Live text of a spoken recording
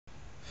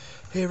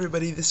Hey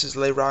everybody, this is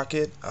Lay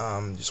Rocket.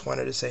 Just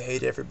wanted to say hey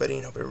to everybody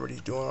and hope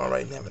everybody's doing all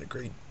right and having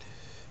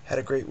had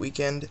a great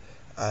weekend.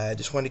 I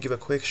just wanted to give a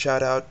quick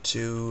shout out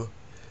to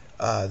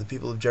the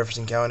people of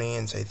Jefferson County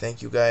and say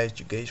thank you guys.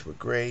 You guys were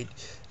great.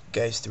 You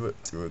guys threw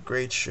a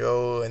great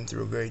show and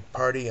threw a great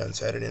party on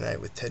Saturday night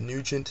with Ted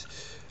Nugent.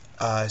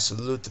 I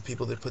salute the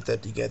people that put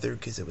that together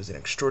because it was an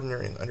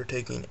extraordinary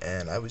undertaking,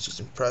 and I was just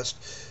impressed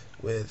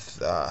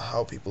with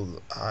how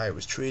I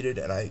was treated,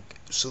 and I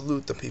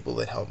salute the people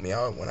that helped me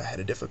out when I had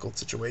a difficult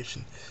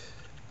situation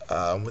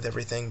with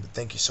everything. But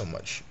thank you so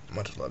much,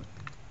 much love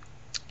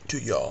to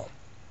y'all,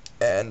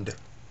 and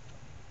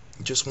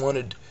just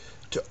wanted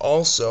to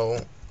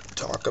also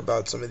talk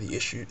about some of the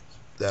issues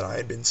that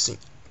I've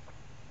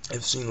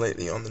seen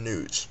lately on the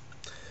news.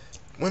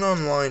 Went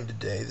online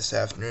today, this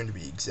afternoon to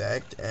be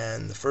exact,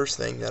 and the first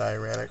thing that I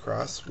ran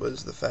across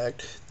was the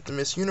fact that the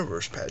Miss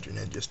Universe pageant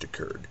had just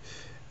occurred,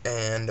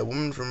 and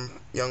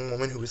young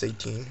woman who was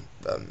 18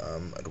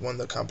 had won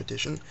the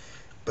competition,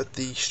 but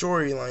the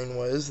storyline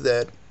was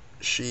that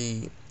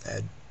she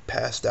had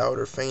passed out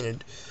or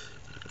fainted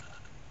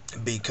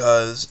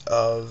because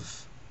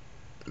of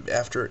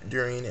after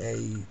during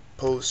a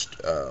post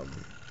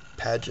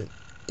pageant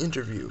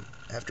interview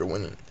after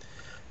winning.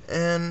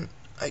 And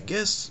I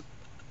guess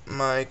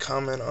my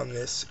comment on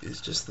this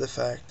is just the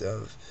fact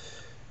of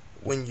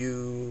when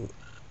you,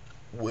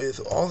 with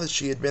all that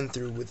she had been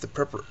through with the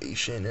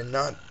preparation and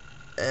not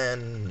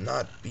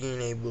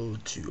being able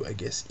to, I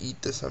guess,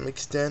 eat to some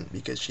extent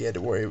because she had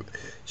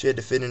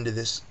to fit into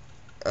this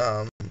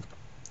um,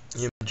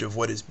 image of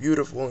what is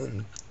beautiful,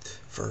 and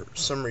for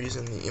some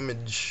reason the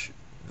image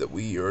that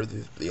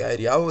the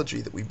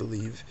ideology that we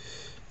believe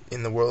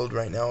in the world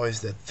right now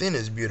is that thin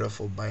is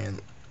beautiful by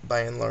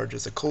and large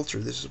as a culture.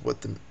 This is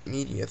what the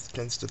media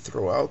tends to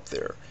throw out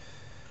there.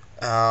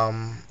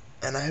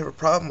 And I have a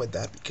problem with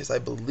that because I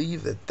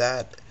believe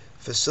that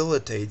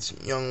facilitates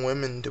young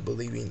women to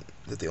believing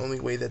that the only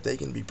way that they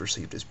can be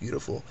perceived as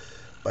beautiful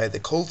by the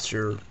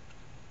culture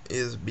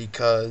is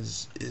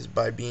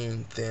by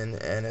being thin,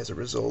 and as a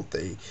result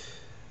they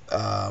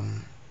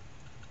um,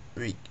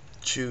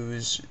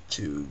 choose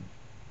to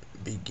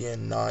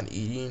begin not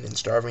eating and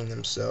starving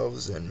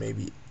themselves, and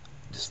maybe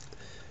just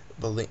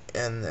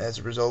and as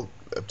a result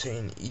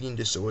obtain eating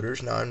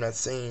disorders. Now, I'm not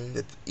saying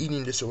that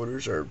eating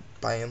disorders are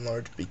by and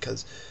large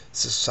because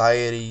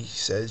society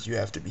says you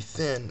have to be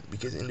thin,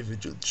 because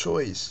individual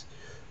choice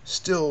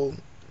still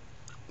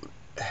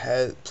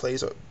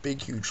plays a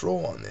big huge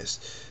role on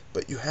this,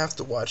 but you have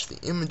to watch the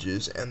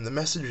images and the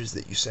messages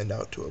that you send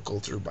out to a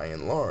culture by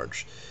and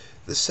large.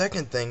 The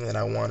second thing that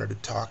I wanted to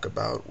talk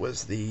about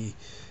was the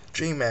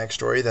J-Mac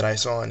story that I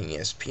saw on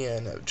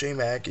ESPN.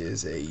 J-Mac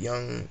is a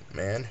young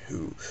man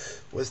who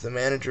was the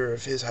manager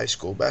of his high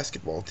school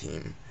basketball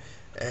team,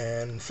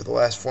 and for the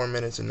last 4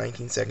 minutes and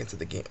 19 seconds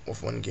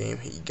of one game,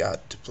 he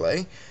got to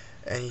play,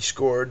 and he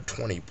scored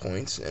 20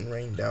 points and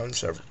rained down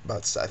I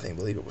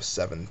believe it was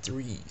seven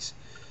threes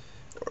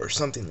or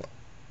something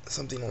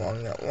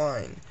along that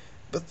line.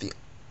 But the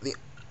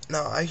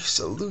now I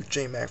salute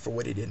J Mac for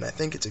what he did, and I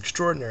think it's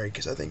extraordinary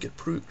because I think it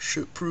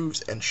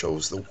proves and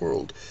shows the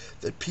world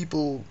that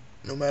people,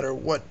 no matter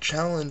what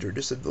challenge or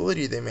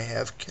disability they may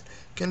have,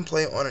 can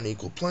play on an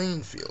equal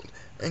playing field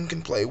and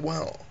can play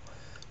well.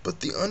 But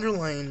the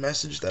underlying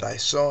message that I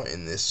saw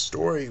in this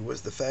story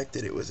was the fact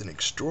that it was an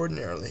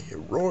extraordinarily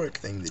heroic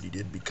thing that he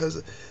did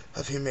because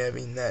of him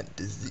having the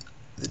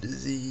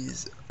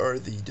disease or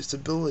the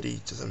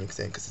disability to some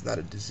extent, because it's not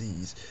a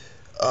disease,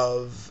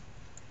 of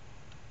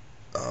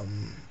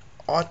um,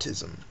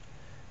 autism.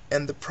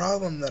 And the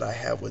problem that I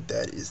have with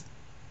that is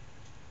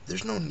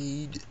there's no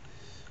need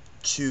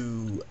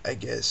to, I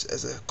guess,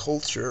 as a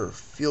culture,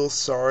 feel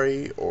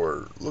sorry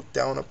or look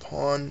down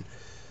upon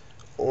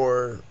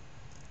or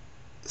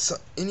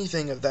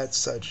anything of that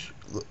such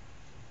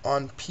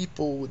on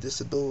people with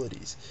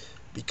disabilities,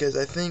 because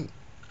I think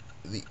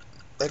the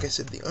like I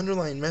said, the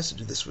underlying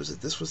message of this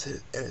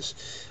was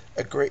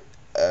a great,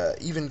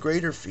 even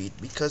greater feat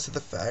because of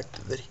the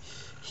fact that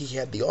he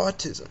had the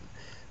autism.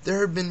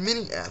 There have been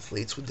many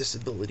athletes with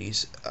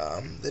disabilities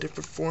that have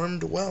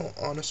performed well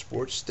on a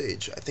sports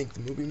stage. I think the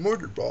movie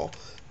Murderball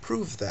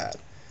proved that,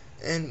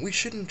 and we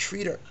shouldn't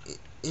treat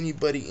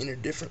anybody any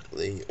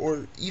differently,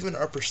 or even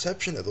our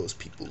perception of those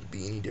people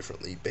be any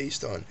differently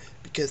based on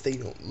because they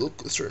don't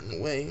look a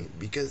certain way,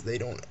 because they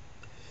don't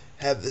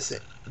have this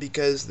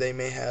because they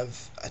may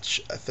have a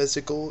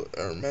physical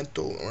or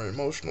mental or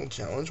emotional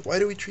challenge. Why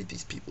do we treat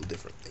these people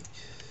differently?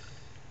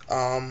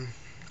 Um,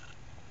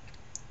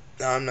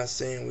 Now I'm not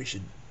saying we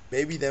should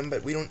baby them,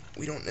 but we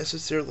don't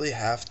necessarily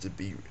have to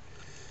be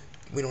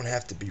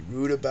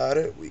rude about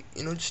it. We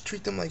just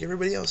treat them like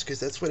everybody else because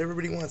that's what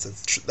everybody wants.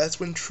 That's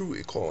when true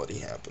equality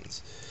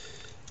happens.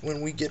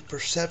 When we get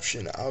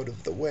perception out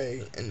of the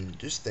way and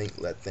just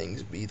let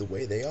things be the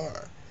way they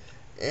are.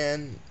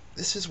 And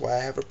this is why I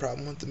have a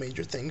problem with the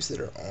major things that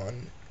are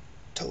on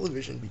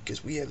television,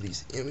 because we have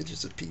these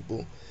images of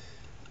people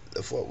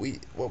of what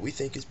we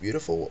think is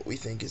beautiful, what we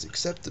think is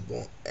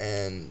acceptable,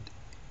 and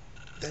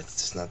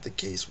that's just not the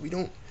case. We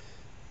don't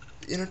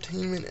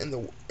entertainment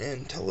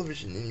and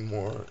television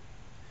anymore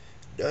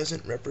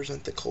doesn't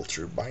represent the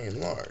culture by and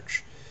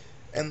large.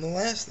 And the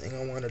last thing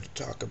I wanted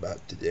to talk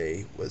about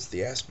today was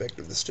the aspect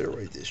of the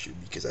steroids issue,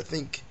 because I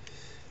think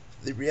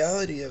the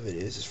reality of it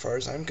is, as far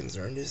as I'm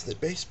concerned, is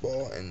that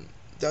baseball and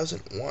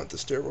doesn't want the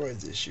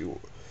steroids issue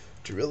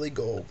to really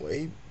go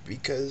away,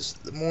 because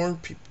the more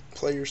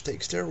players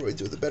take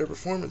steroids, or the better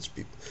performance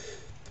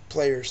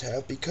players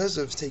have because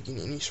of taking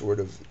any sort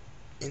of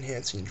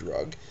enhancing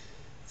drug,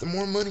 the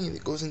more money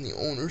that goes in the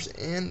owners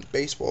and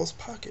baseball's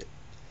pocket.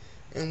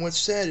 And what's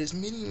sad is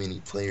many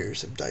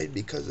players have died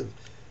because of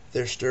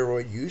their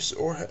steroid use,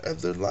 or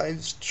have their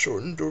lives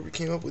shortened, or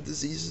came up with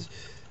diseases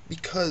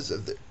because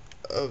of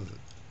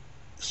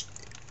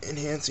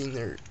enhancing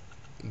their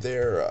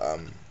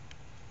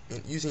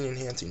using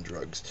enhancing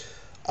drugs,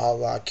 a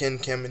la Ken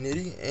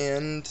Caminiti.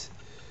 And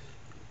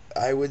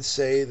I would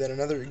say that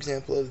another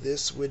example of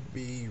this would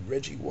be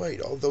Reggie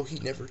White. Although he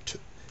never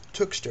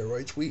took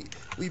steroids,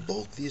 we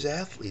bulk these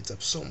athletes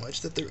up so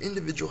much that their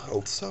individual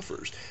health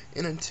suffers.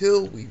 And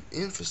until we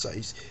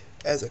emphasize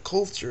as a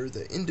culture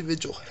that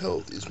individual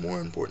health is more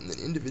important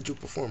than individual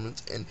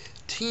performance and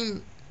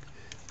team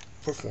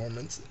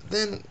performance,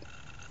 then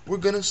we're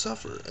going to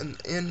suffer.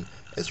 And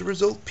as a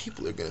result,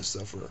 people are going to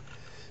suffer.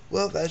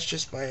 Well, that's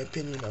just my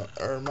opinion,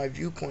 or my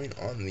viewpoint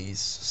on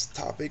these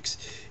topics.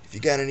 If you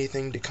got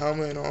anything to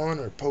comment on,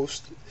 or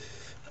post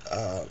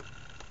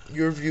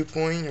your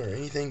viewpoint, or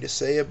anything to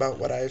say about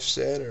what I've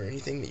said, or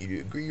anything that you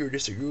agree or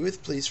disagree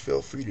with, please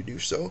feel free to do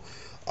so.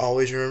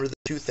 Always remember the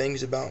two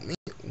things about me.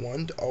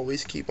 One, to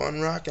always keep on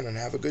rocking and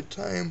have a good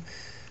time.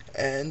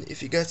 And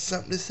if you got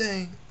something to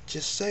say,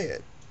 just say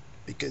it.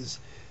 Because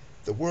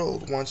the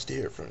world wants to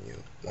hear from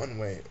you, one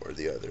way or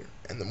the other.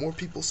 And the more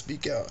people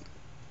speak out,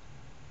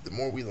 the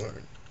more we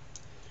learn.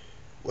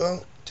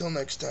 Well, till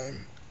next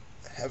time,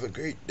 have a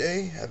great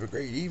day, have a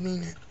great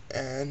evening,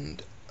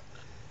 and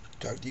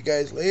talk to you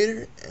guys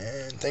later,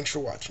 and thanks for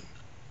watching.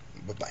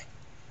 Bye-bye.